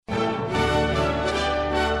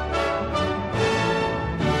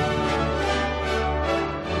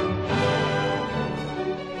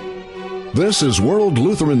This is World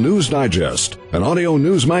Lutheran News Digest, an audio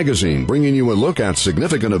news magazine bringing you a look at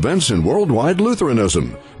significant events in worldwide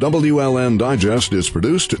Lutheranism. WLN Digest is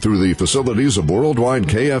produced through the facilities of Worldwide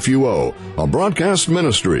KFUO, a broadcast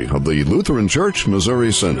ministry of the Lutheran Church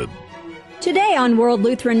Missouri Synod. Today on World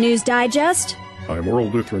Lutheran News Digest, I'm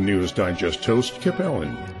World Lutheran News Digest host Kip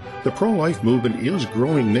Allen. The pro-life movement is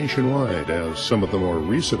growing nationwide as some of the more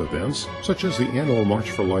recent events, such as the annual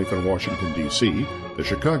March for Life in Washington, D.C., the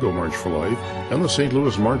Chicago March for Life, and the St.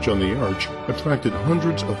 Louis March on the Arch, attracted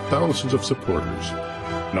hundreds of thousands of supporters.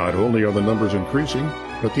 Not only are the numbers increasing,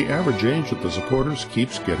 but the average age of the supporters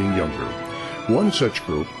keeps getting younger. One such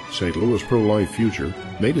group, St. Louis Pro-Life Future,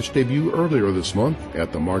 made its debut earlier this month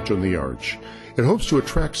at the March on the Arch. It hopes to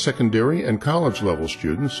attract secondary and college-level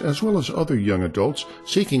students, as well as other young adults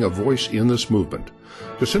seeking a voice in this movement.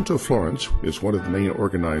 Jacinto Florence is one of the main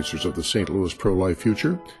organizers of the St. Louis Pro-Life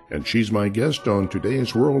Future, and she's my guest on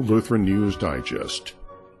today's World Lutheran News Digest.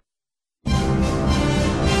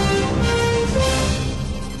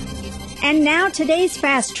 and now today's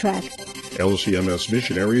Fast Track. LCMS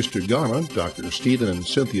missionaries to Ghana, Dr. Stephen and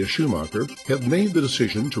Cynthia Schumacher, have made the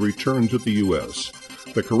decision to return to the U.S.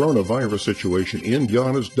 The coronavirus situation in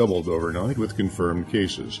Ghana has doubled overnight with confirmed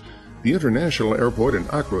cases. The international airport in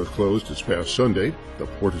Accra closed this past Sunday. The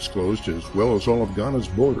port is closed as well as all of Ghana's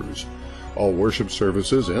borders. All worship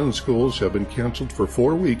services and schools have been canceled for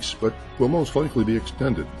 4 weeks, but will most likely be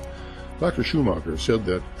extended. Dr. Schumacher said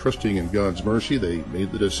that, trusting in God's mercy, they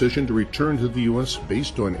made the decision to return to the U.S.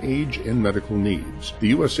 based on age and medical needs. The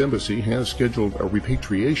U.S. Embassy has scheduled a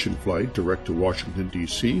repatriation flight direct to Washington,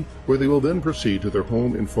 D.C., where they will then proceed to their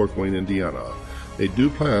home in Fort Wayne, Indiana. They do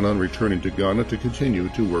plan on returning to Ghana to continue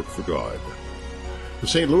to work for God. The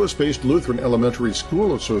St. Louis-based Lutheran Elementary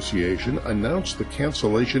School Association announced the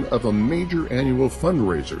cancellation of a major annual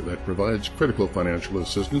fundraiser that provides critical financial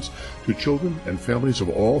assistance to children and families of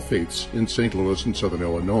all faiths in St. Louis and Southern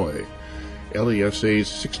Illinois. LESA's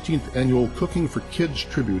 16th annual Cooking for Kids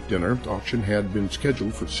tribute dinner auction had been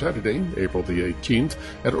scheduled for Saturday, April the 18th,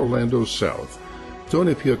 at Orlando South.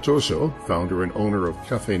 Tony Pietoso, founder and owner of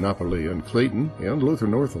Cafe Napoli in Clayton and Luther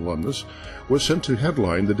North alumnus, was sent to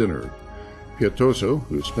headline the dinner. Pietoso,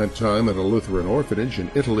 who spent time at a Lutheran orphanage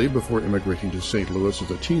in Italy before immigrating to St. Louis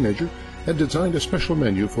as a teenager, had designed a special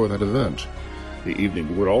menu for that event. The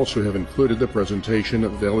evening would also have included the presentation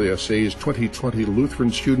of LESA's 2020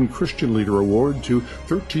 Lutheran Student Christian Leader Award to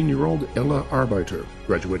 13-year-old Ella Arbeiter,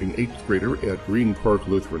 graduating 8th grader at Green Park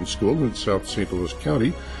Lutheran School in South St. Louis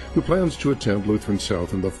County, who plans to attend Lutheran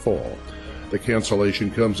South in the fall. The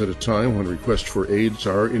cancellation comes at a time when requests for aids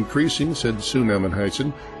are increasing, said Sue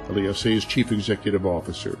Namenheisen, LESA's chief executive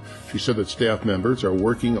officer. She said that staff members are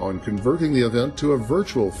working on converting the event to a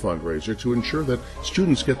virtual fundraiser to ensure that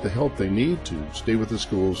students get the help they need to stay with the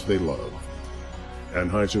schools they love.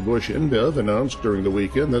 Anheuser-Busch InBev announced during the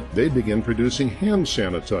weekend that they begin producing hand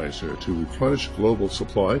sanitizer to replenish global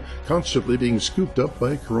supply, constantly being scooped up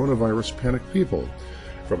by coronavirus panicked people.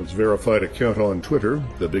 From its verified account on Twitter,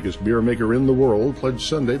 the biggest beer maker in the world pledged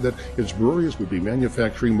Sunday that its breweries would be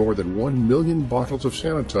manufacturing more than 1 million bottles of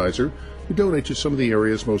sanitizer to donate to some of the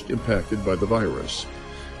areas most impacted by the virus.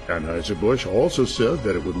 Anheuser-Busch also said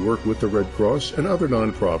that it would work with the Red Cross and other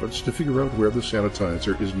nonprofits to figure out where the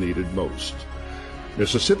sanitizer is needed most.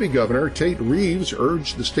 Mississippi Governor Tate Reeves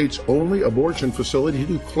urged the state's only abortion facility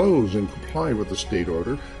to close and comply with the state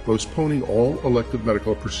order, postponing all elective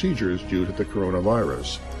medical procedures due to the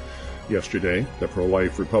coronavirus. Yesterday, the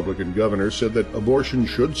pro-life Republican governor said that abortion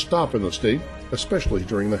should stop in the state, especially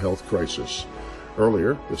during the health crisis.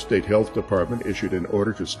 Earlier, the state health department issued an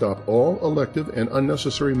order to stop all elective and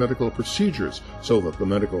unnecessary medical procedures so that the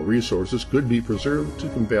medical resources could be preserved to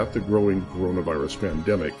combat the growing coronavirus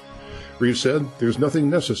pandemic. Reeves said there's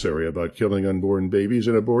nothing necessary about killing unborn babies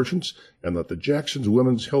in abortions, and that the Jackson's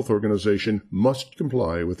Women's Health Organization must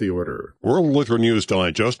comply with the order. World Lutheran News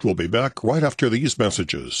Digest will be back right after these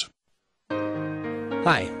messages.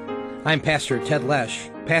 Hi, I'm Pastor Ted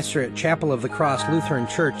Lesh, pastor at Chapel of the Cross Lutheran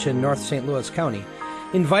Church in North St. Louis County,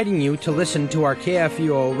 inviting you to listen to our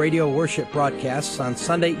KFUO radio worship broadcasts on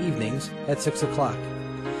Sunday evenings at 6 o'clock.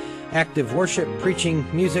 Active worship, preaching,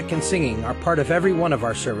 music, and singing are part of every one of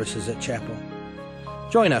our services at Chapel.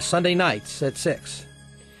 Join us Sunday nights at 6.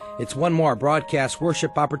 It's one more broadcast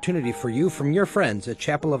worship opportunity for you from your friends at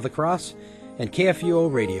Chapel of the Cross and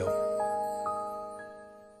KFUO Radio.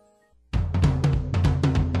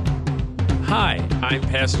 Hi, I'm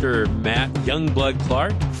Pastor Matt Youngblood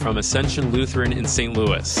Clark from Ascension Lutheran in St.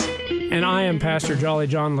 Louis. And I am Pastor Jolly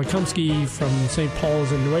John Lekumsky from St.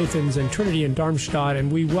 Paul's in New Athens and Trinity in Darmstadt,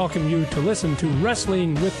 and we welcome you to listen to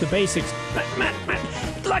Wrestling with the Basics. Matt,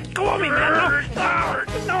 let go of me, man.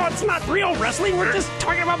 No, it's not real wrestling. We're just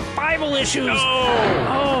talking about Bible issues. No.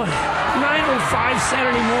 Oh, 9:05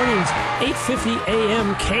 Saturday mornings, 8:50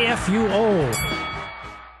 a.m. KFUO.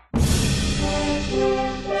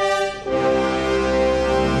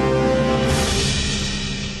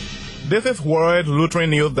 This is World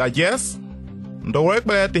Lutheran News Digest. The work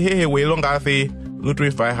by the Hehe Longasi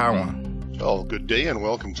Lutheran Hawa. Oh, good day and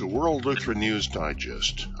welcome to World Lutheran News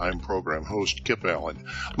Digest. I'm program host Kip Allen.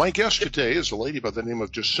 My guest today is a lady by the name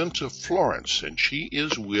of Jacinta Florence, and she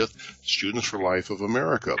is with Students for Life of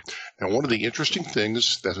America. And one of the interesting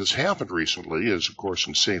things that has happened recently is, of course,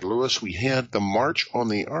 in St. Louis, we had the March on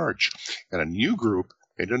the Arch, and a new group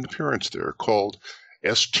made an appearance there called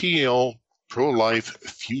STL Pro-Life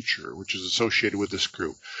Future, which is associated with this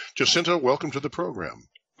group. Jacinta, welcome to the program.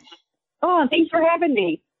 Oh, thanks for having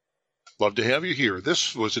me. Love to have you here.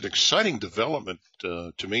 This was an exciting development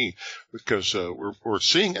to me because we're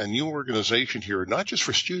seeing a new organization here, not just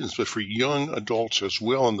for students, but for young adults as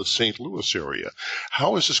well in the St. Louis area.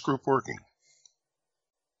 How is this group working?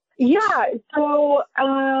 Yeah, so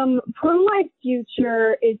Pro-Life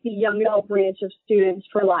Future is the young adult branch of Students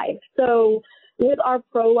for Life. So with our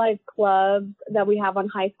pro-life clubs that we have on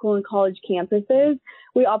high school and college campuses,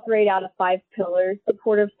 we operate out of 5 pillars: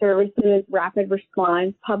 supportive services, rapid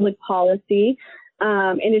response, public policy,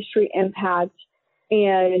 industry impact,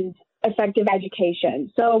 and effective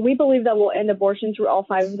education. So we believe that we'll end abortion through all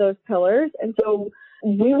 5 of those pillars. And so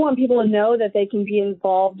we want people to know that they can be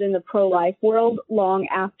involved in the pro-life world long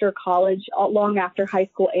after college, long after high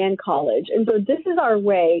school and college. And so this is our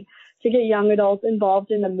way to get young adults involved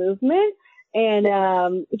in the movement.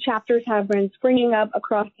 And chapters have been springing up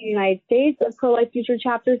across the United States of Pro-Life Future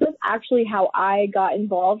chapters. That's actually how I got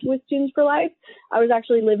involved with Students for Life. I was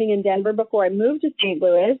actually living in Denver before I moved to St.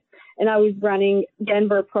 Louis, and I was running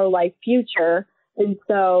Denver Pro-Life Future. And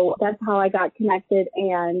so that's how I got connected,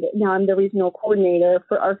 and now I'm the regional coordinator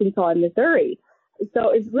for Arkansas and Missouri. So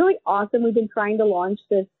it's really awesome. We've been trying to launch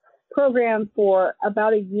this program for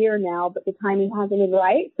about a year now, but the timing hasn't been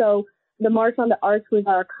right. So the March on the Arch was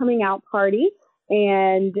our coming out party,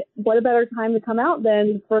 and what a better time to come out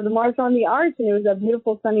than for the March on the Arch. And it was a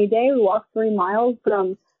beautiful sunny day. We walked 3 miles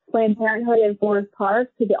from Planned Parenthood in Forest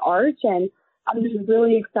Park to the Arch, and I'm just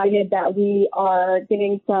really excited that we are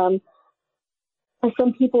getting some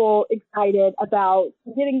people excited about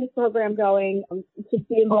getting this program going to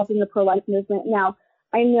be involved in the pro-life movement. Now,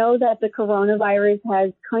 I know that the coronavirus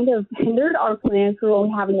has kind of hindered our plans for what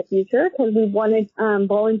we have in the future, because we wanted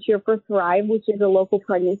Volunteer for Thrive, which is a local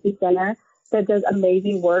pregnancy center that does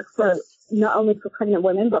amazing work for not only for pregnant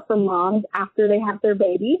women, but for moms after they have their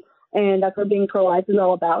baby. And that's what being pro-life is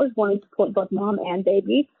all about, is wanting to support both mom and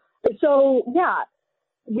baby. So, yeah,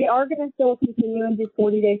 we are going to still continue and do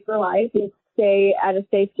 40 Days for Life and stay at a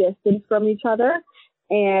safe distance from each other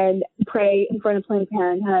and pray in front of Planned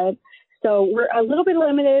Parenthood. So we're a little bit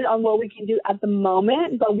limited on what we can do at the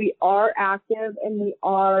moment, but we are active and we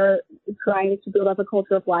are trying to build up a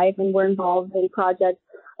culture of life, and we're involved in projects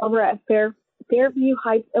over at Fairview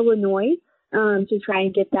Heights, Illinois, to try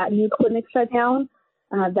and get that new clinic shut down.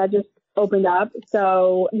 That just opened up.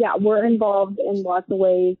 So, yeah, we're involved in lots of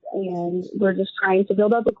ways, and we're just trying to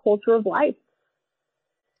build up a culture of life.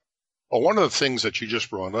 Well, one of the things that you just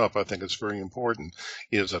brought up, I think it's very important,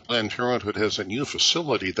 is that Planned Parenthood has a new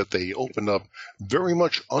facility that they opened up very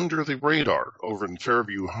much under the radar over in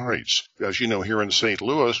Fairview Heights. As you know, here in St.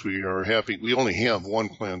 Louis, we only have one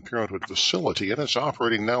Planned Parenthood facility, and it's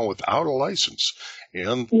operating now without a license.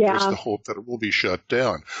 And there's the hope that it will be shut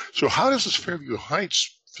down. So how does this Fairview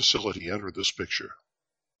Heights facility enter this picture?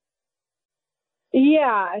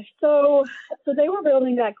 Yeah, so they were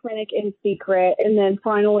building that clinic in secret, and then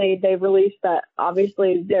finally they released that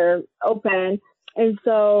obviously they're open. And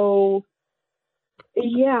so,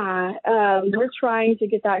 we're trying to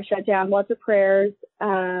get that shut down. Lots of prayers.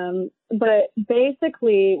 But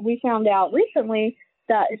basically, we found out recently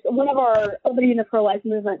that somebody in the pro-life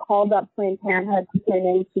movement called up Planned Parenthood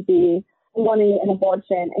pretending to be wanting an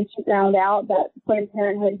abortion, and she found out that Planned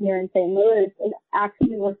Parenthood here in St. Louis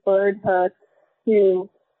actually referred her to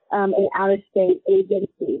an out-of-state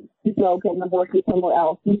agency to go get an abortion somewhere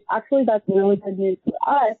else. And actually, that's really good news for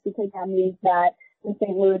us, because that means that in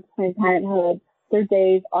St. Louis Planned Parenthood, their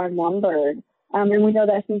days are numbered. And we know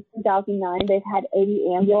that since 2009, they've had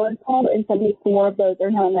 80 ambulance calls, and 74 of those are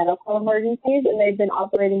non-medical emergencies, and they've been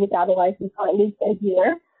operating without a license for at least a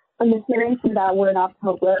year. And the hearings for that were in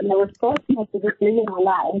October, and they were supposed to make a decision on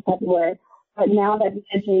that in February. But now that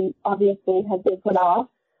decision obviously has been put off,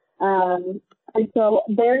 And so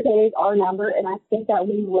their days are numbered, and I think that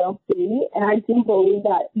we will see. And I do believe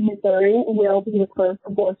that Missouri will be the first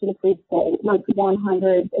abortion-free state, like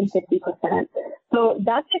 150%. So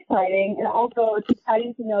that's exciting. And also, it's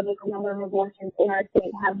exciting to know that the number of abortions in our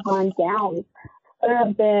state have gone down. There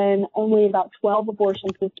have been only about 12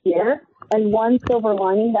 abortions this year. And one silver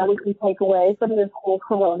lining that we can take away from this whole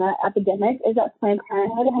corona epidemic is that Planned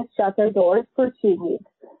Parenthood has shut their doors for 2 weeks.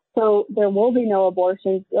 So there will be no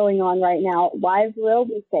abortions going on right now. Lives will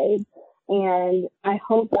be saved. And I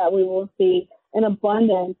hope that we will see an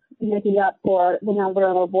abundance making up for the number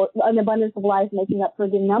of an abundance of lives making up for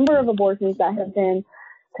the number of abortions that have been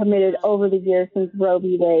committed over the years since Roe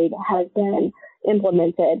v. Wade has been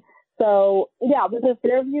implemented. So, yeah, with the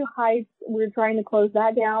Fairview Heights, we're trying to close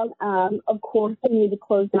that down. Of course, we need to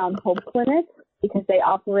close down Hope Clinic because they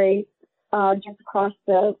operate just across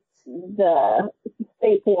the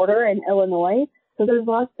state border in Illinois. So there's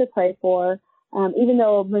lots to pray for. Even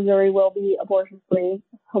though Missouri will be abortion-free,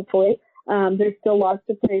 hopefully, there's still lots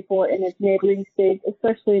to pray for in its neighboring states,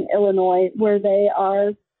 especially in Illinois, where they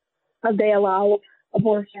allow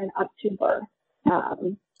abortion up to birth.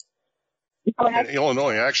 And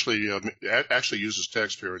Illinois actually uses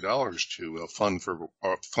taxpayer dollars to fund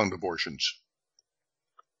abortions.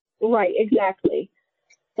 Right, exactly.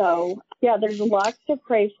 So, yeah, there's lots to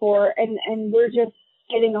pray for, and we're just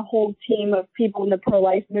getting a whole team of people in the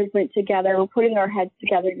pro-life movement together. We're putting our heads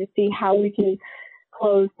together to see how we can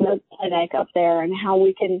close the clinic up there and how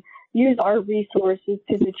we can use our resources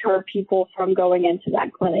to deter people from going into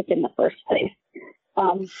that clinic in the first place.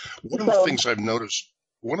 One of the things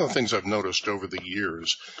I've noticed over the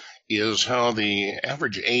years is how the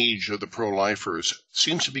average age of the pro-lifers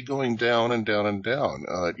seems to be going down and down and down.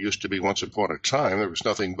 It used to be once upon a time there was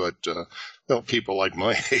nothing but people like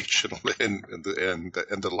my age and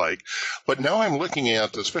the like. But now I'm looking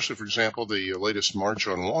at, especially, for example, the latest March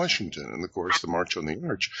on Washington and, of course, the March on the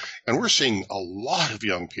Arch, and we're seeing a lot of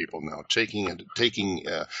young people now taking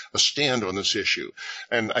a stand on this issue.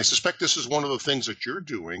 And I suspect this is one of the things that you're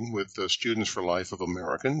doing with Students for Life of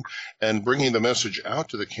American and bringing the message out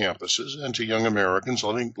to the campuses and to young Americans,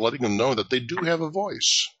 letting them know that they do have a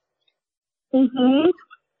voice. Mm-hmm.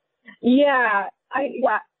 Yeah.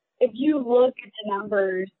 If you look at the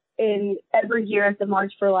numbers in every year at the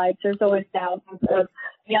March for Life, there's always thousands of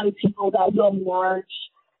young people that will march.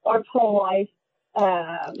 Our pro-life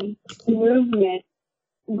movement,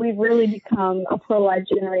 we've really become a pro-life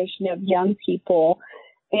generation of young people.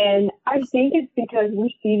 And I think it's because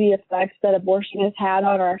we see the effects that abortion has had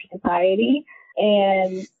on our society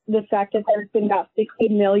and the fact that there's been about 60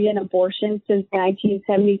 million abortions since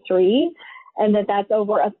 1973. And that's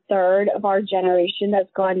over a third of our generation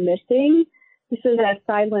that's gone missing. This is a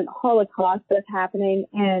silent Holocaust that's happening,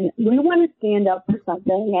 and we want to stand up for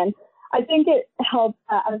something. And I think it helps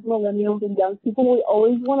as millennials and young people. We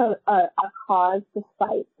always want a cause to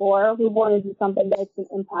fight for. We want to do something that makes an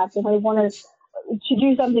impact, and we want to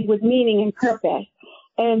do something with meaning and purpose.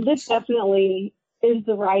 And this definitely is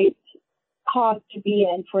the right cause to be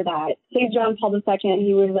in for that. St. John Paul II,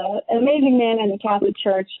 he was an amazing man in the Catholic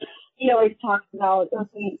Church. He always talks about,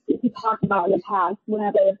 he talked about in the past,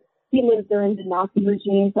 whenever he lived during the Nazi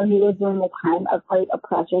regime, so he lived during a time of great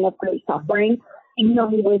oppression, of great suffering. Even though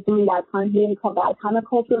he lived during that time, he didn't call that time a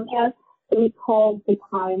culture of death. So he called the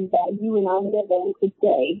time that you and I live in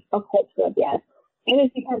today a culture of death. And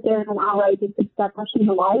it's because there's an outright disrespect for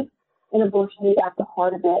human life, and abortion is at the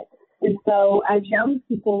heart of it. And so as young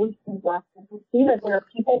people, we see that there are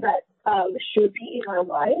people that should be in our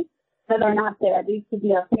lives that are not there. These could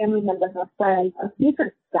be our family members, our friends, our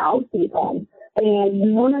future spouse even. And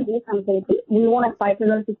we want to do something. We want to fight for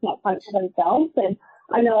those who can't fight for themselves. And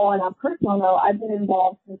I know on a personal note, I've been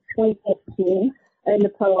involved since 2015 in the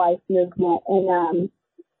pro-life movement. And,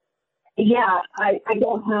 I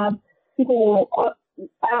don't have people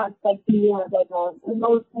ask, like, do you have, like,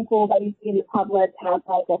 most people that you see in the public have,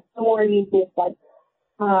 like, a story with, like,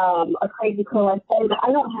 a crazy pro-life story, but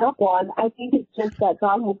I don't have one. I think it's just that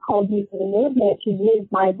God has called me to the movement to use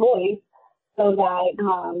my voice so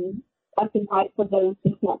that I can fight for those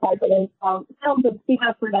who can't fight for themselves, and speak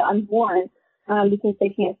up for the unborn because they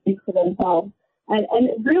can't speak for themselves. And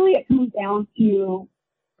really it comes down to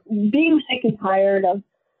being sick and tired of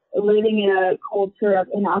living in a culture of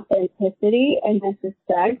inauthenticity and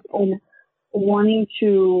disrespect and wanting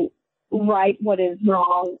to right what is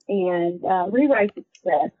wrong and rewrite the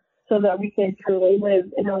script so that we can truly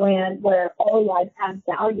live in a land where all lives have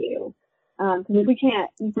value. Because if we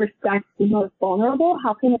can't respect the most vulnerable,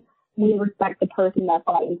 how can we respect the person that's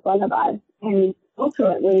right in front of us? And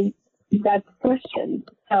ultimately, that's Christian.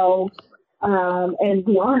 So And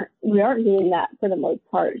we aren't doing that for the most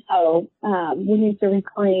part. So we need to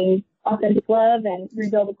reclaim authentic love and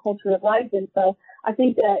rebuild a culture of life. And so I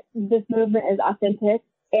think that this movement is authentic,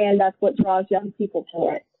 and that's what draws young people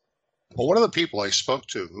to it. Well, one of the people I spoke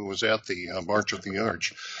to who was at the March of the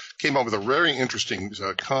Arch came up with a very interesting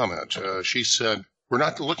comment. She said, "We're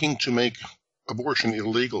not looking to make abortion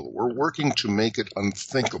illegal. We're working to make it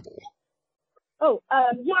unthinkable." So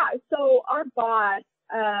our boss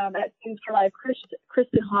at Students for Life,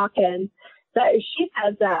 Kristen Hawkins, she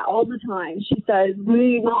says that all the time. She says,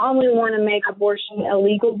 we not only want to make abortion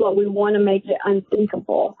illegal, but we want to make it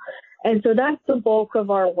unthinkable. And so that's the bulk of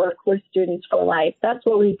our work with Students for Life. That's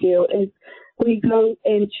what we do, is we go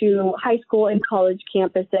into high school and college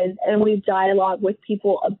campuses and we dialogue with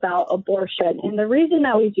people about abortion. And the reason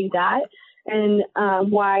that we do that, and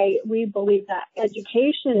why we believe that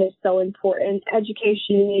education is so important,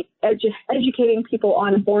 educating people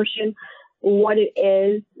on abortion, what it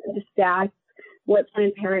is, the stats, what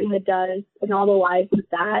Planned Parenthood does, and all the lies with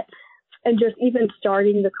that, and just even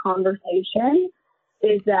starting the conversation,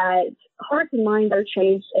 is that hearts and minds are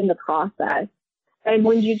changed in the process. And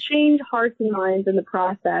when you change hearts and minds in the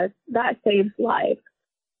process, that saves life.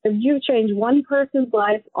 If you change one person's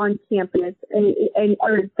life on campus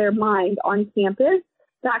or their mind on campus,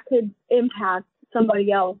 that could impact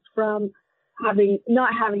somebody else from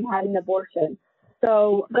not having had an abortion.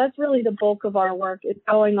 So that's really the bulk of our work, is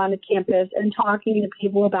going on the campus and talking to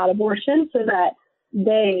people about abortion so that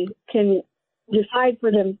they can decide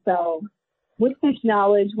for themselves with this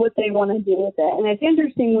knowledge what they want to do with it. And it's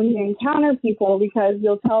interesting when you encounter people, because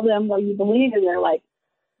you'll tell them what you believe and they're like,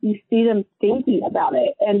 you see them thinking about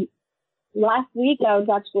it. And last week I was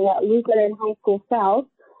actually at Lutheran High School South,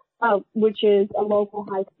 which is a local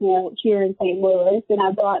high school here in St. Louis, and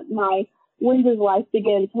I brought my When Does Life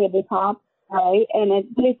Begin tabletop, right? And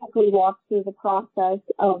it basically walks through the process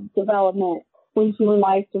of development when human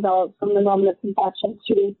life develops from the moment of conception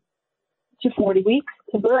to 40 weeks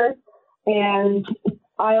to birth. And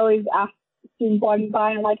I always ask students walking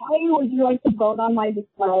by, I'm like, hey, would you like to vote on my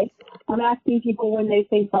display? I'm asking people when they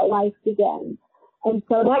think that life begins. And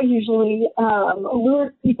so that usually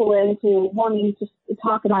lures people into wanting to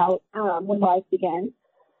talk about when life begins.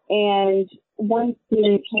 And one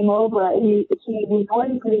student came over and he was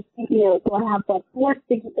going through the sticky notes. So I have like four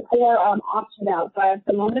option out. So I have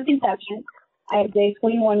the moment of conception. I have day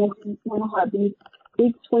 21, which is when a heartbeat.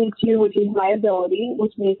 Week 22, which is viability,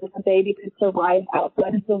 which means that the baby could survive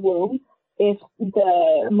outside of the womb if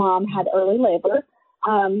the mom had early labor.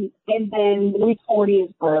 And then week 40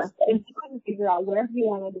 is birth. And he couldn't figure out where he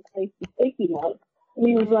wanted to place the sticky note. And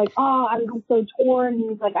he was like, I'm so torn. He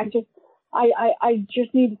was like, I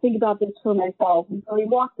just need to think about this for myself. And so he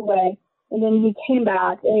walked away, and then he came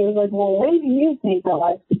back and he was like, well, when do you think that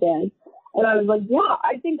life begins? And I was like, yeah,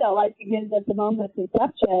 I think that life begins at the moment of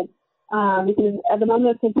conception. Because at the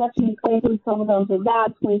moment of conception, 20 chromosomes are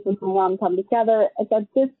that, 20 chromosomes come together. It's at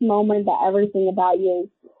this moment that everything about you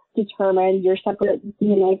is determined. Your separate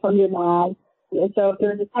DNA from your mom. And so if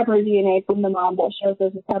there's a separate DNA from the mom, that shows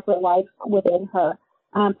there's a separate life within her.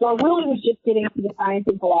 So I really was just getting to the science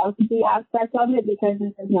and philosophy aspect of it, because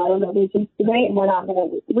this is not a religious debate, and we're not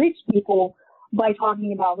going to reach people by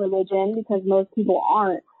talking about religion, because most people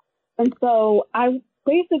aren't. And so I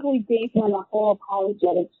basically gave him a whole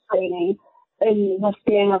apologetics training in the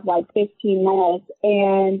span of like 15 minutes.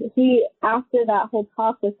 And he, after that whole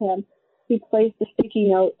talk with him, he placed a sticky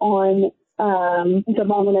note on the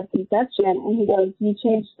moment of conception, and he goes, you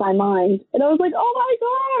changed my mind. And I was like, oh my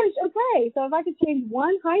gosh, okay. So if I could change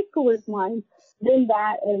one high schooler's mind, then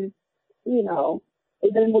that is,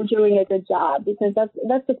 then we're doing a good job, because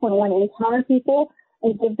that's the point. I want to encounter people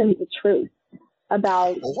and give them the truth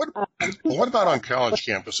about. What about on college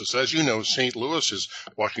campuses? As you know, St. Louis is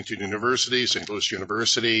Washington University, St. Louis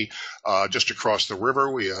University. Just across the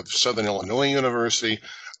river, we have Southern Illinois University.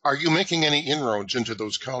 Are you making any inroads into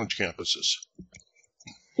those college campuses?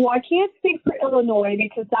 Well, I can't speak for Illinois,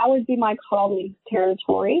 because that would be my colleague's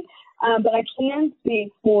territory, but I can speak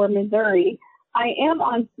for Missouri. I am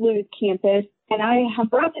on SLU's campus, and I have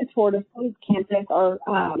brought this forward to SLU's campus, our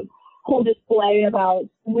whole display about,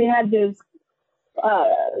 we had this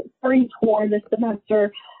spring tour this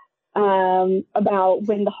semester about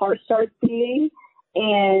when the heart starts beating,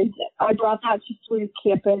 and I brought that to SLU's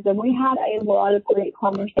campus, and we had a lot of great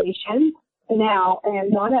conversations. Now, I am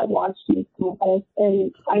not at Washington's campus,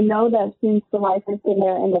 and I know that Students for Life has been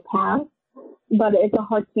there in the past, but it's a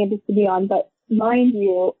hard campus to be on. But mind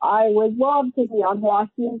you, I would love to be on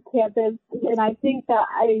Washington's campus, and I think that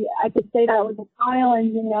I could say that with a smile,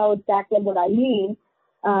 and you know exactly what I mean.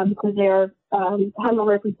 because they are have a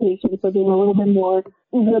reputation for being a little bit more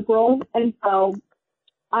liberal. And so,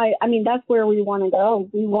 I mean, that's where we want to go.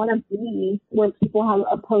 We want to be where people have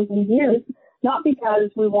opposing views, not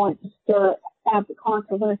because we want to stir up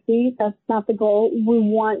controversy. That's not the goal. We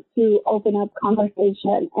want to open up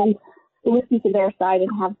conversation and listen to their side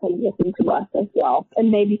and have them listen to us as well,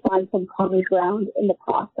 and maybe find some common ground in the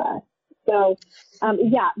process. So,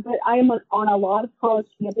 but I am on a lot of college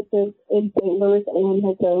campuses in St. Louis and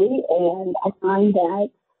Missouri, and I find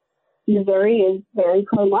that Missouri is very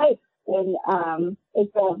pro-life, and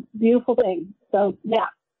it's a beautiful thing. So, yeah.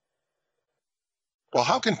 Well,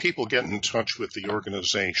 how can people get in touch with the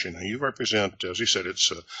organization? You represent, as you said,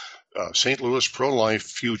 it's St. Louis Pro-Life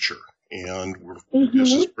Future. And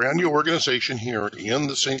this is a brand new organization here in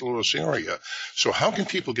the St. Louis area. So how can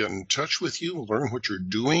people get in touch with you, learn what you're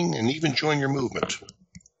doing, and even join your movement?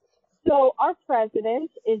 So our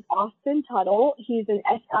president is Austin Tuttle. He's an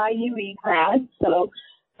SIUE grad. So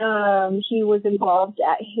he was involved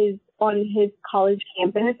on his college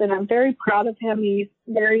campus, and I'm very proud of him. He's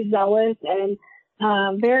very zealous and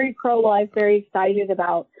very pro-life, very excited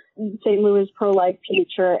about St. Louis pro-life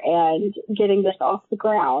future and getting this off the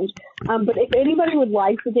ground. But if anybody would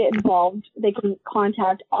like to get involved, they can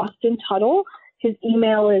contact Austin Tuttle. His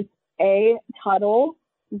email is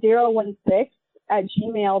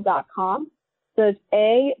atuttle016@gmail.com. So it's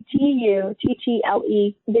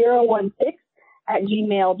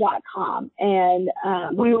atuttle016@gmail.com. And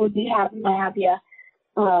we would be happy to have you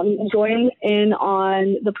join in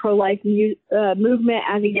on the pro-life movement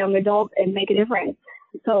as a young adult and make a difference.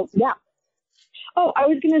 So, yeah. Oh, I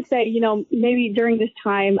was going to say, maybe during this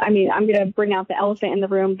time, I'm going to bring out the elephant in the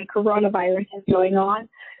room. The coronavirus is going on.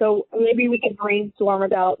 So maybe we could brainstorm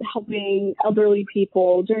about helping elderly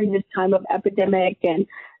people during this time of epidemic and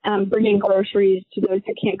bringing groceries to those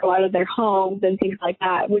who can't go out of their homes and things like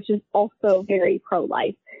that, which is also very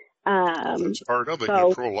pro-life. That's part of it.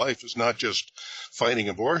 Pro-life is not just fighting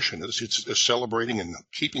abortion. It's celebrating and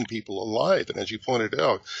keeping people alive. And as you pointed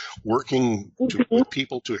out, working with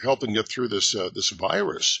people to help them get through this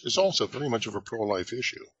virus is also very much of a pro-life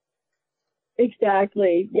issue.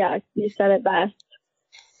 Exactly. Yeah, you said it best.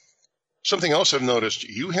 Something else I've noticed,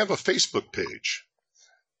 you have a Facebook page.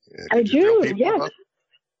 I do, yes.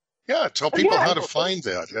 Tell people how to find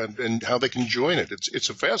that and how they can join it.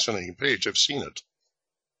 It's a fascinating page. I've seen it.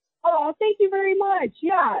 Oh, thank you very much.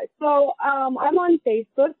 Yeah. So I'm on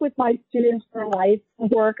Facebook with my Students for Life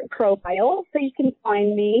work profile. So you can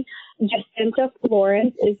find me. Jacinta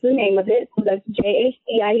Florence is the name of it. So that's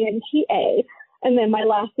Jacinta. And then my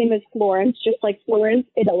last name is Florence, just like Florence,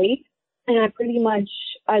 Italy. And I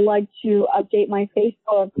like to update my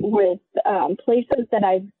Facebook with places that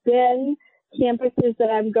I've been, campuses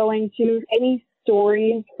that I'm going to, any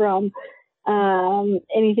stories from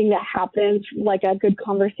anything that happens, like a good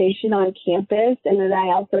conversation on campus. And then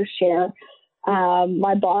I also share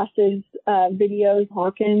my boss's videos,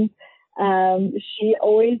 Hawkins. She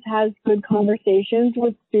always has good conversations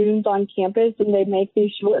with students on campus, and they make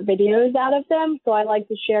these short videos out of them. So I like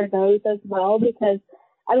to share those as well, because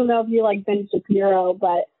I don't know if you like Ben Shapiro,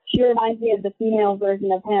 but she reminds me of the female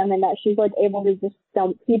version of him, and that she's like able to just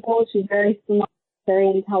stump people. She's very smart, very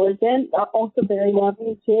intelligent, also very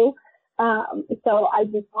loving too. So I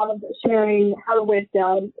just thought of sharing her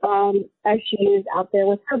wisdom as she is out there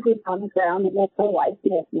with her boots on the ground and with her life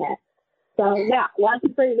movement. So, yeah, lots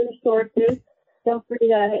of great resources. Feel free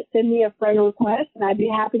to send me a friend request, and I'd be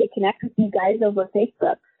happy to connect with you guys over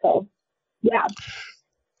Facebook. So, yeah.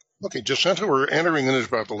 Okay, Jacinta, we're entering into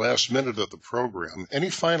about the last minute of the program.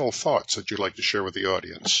 Any final thoughts that you'd like to share with the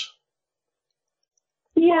audience?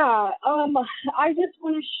 Yeah, I just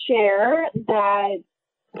want to share that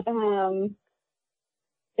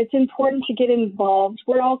it's important to get involved.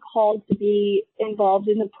 We're all called to be involved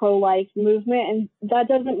in the pro-life movement, and that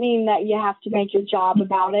doesn't mean that you have to make your job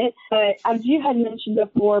about it. But as you had mentioned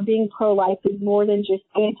before, being pro-life is more than just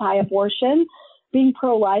anti-abortion. Being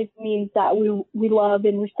pro-life means that we love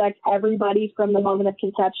and respect everybody from the moment of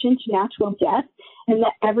conception to natural death, and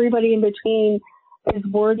that everybody in between is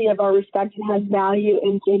worthy of our respect and has value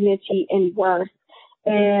and dignity and worth.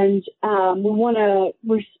 And we want to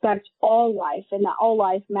respect all life, and that all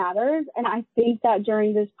life matters. And I think that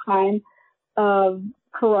during this time of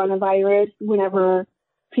coronavirus, whenever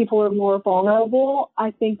people are more vulnerable,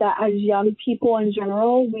 I think that as young people in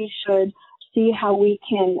general, we should see how we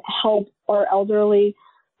can help our elderly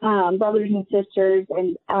brothers and sisters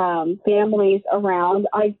and families around.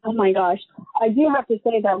 Oh my gosh, I do have to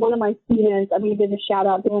say that one of my students, I'm going to give a shout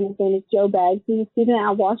out to him. His name is Joe Beggs. He's a student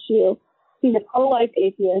at WashU. He's a pro-life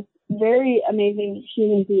atheist, very amazing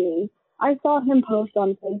human being. I saw him post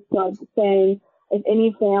on Facebook saying, if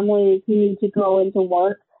any families who need to go into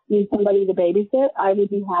work need somebody to babysit, I would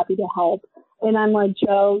be happy to help. And I'm like,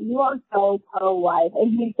 Joe, you are so pro-life.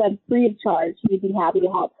 And he said free of charge, he'd be happy to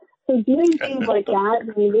help. So doing things like that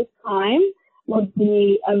during this time would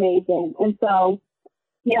be amazing. And so,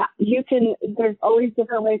 yeah, there's always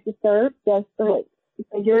different ways to serve. Just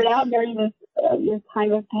figure it out during this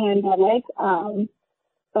time of pandemic.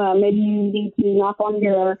 Maybe you need to knock on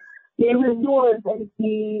your neighbor's doors and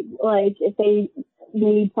see, like, if they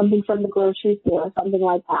need something from the grocery store or something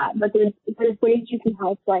like that. But there's ways you can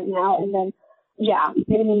help right now. And then, yeah,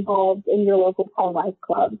 getting involved in your local pro-life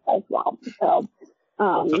clubs as well. So,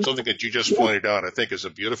 that's something that you just pointed out, I think, is a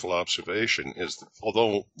beautiful observation, is that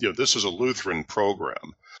although, this is a Lutheran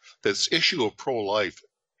program, this issue of pro-life,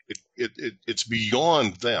 it's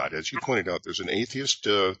beyond that. As you pointed out, there's an atheist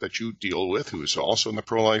that you deal with who is also in the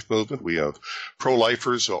pro-life movement. We have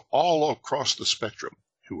pro-lifers all across the spectrum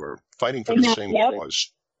who are fighting for the same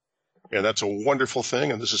cause. And that's a wonderful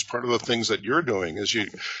thing. And this is part of the things that you're doing is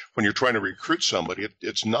when you're trying to recruit somebody,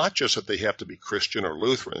 it's not just that they have to be Christian or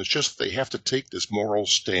Lutheran. It's just they have to take this moral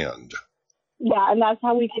stand. Yeah, and that's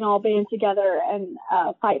how we can all band together and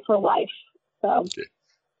fight for life. So. Okay.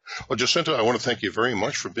 Well, Jacinta, I want to thank you very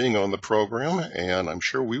much for being on the program, and I'm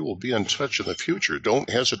sure we will be in touch in the future. Don't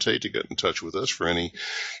hesitate to get in touch with us for any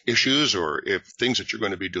issues or if things that you're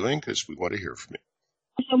going to be doing, because we want to hear from you.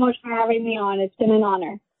 Thank you so much for having me on. It's been an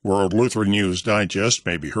honor. World Lutheran News Digest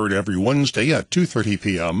may be heard every Wednesday at 2:30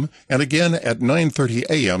 p.m. and again at 9:30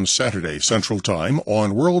 a.m. Saturday Central Time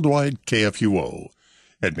on Worldwide KFUO.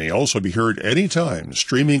 It may also be heard anytime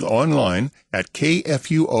streaming online at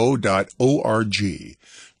kfuo.org.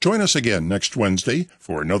 Join us again next Wednesday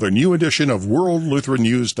for another new edition of World Lutheran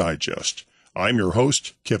News Digest. I'm your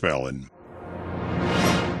host, Kip Allen.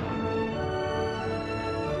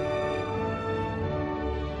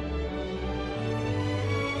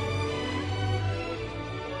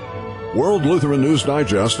 World Lutheran News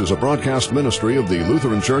Digest is a broadcast ministry of the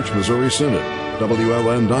Lutheran Church Missouri Synod.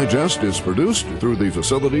 WLN Digest is produced through the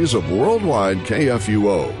facilities of Worldwide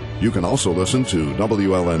KFUO. You can also listen to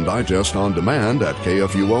WLN Digest on demand at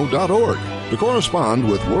kfuo.org. To correspond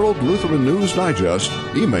with World Lutheran News Digest,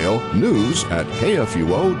 email news@kfuo.org.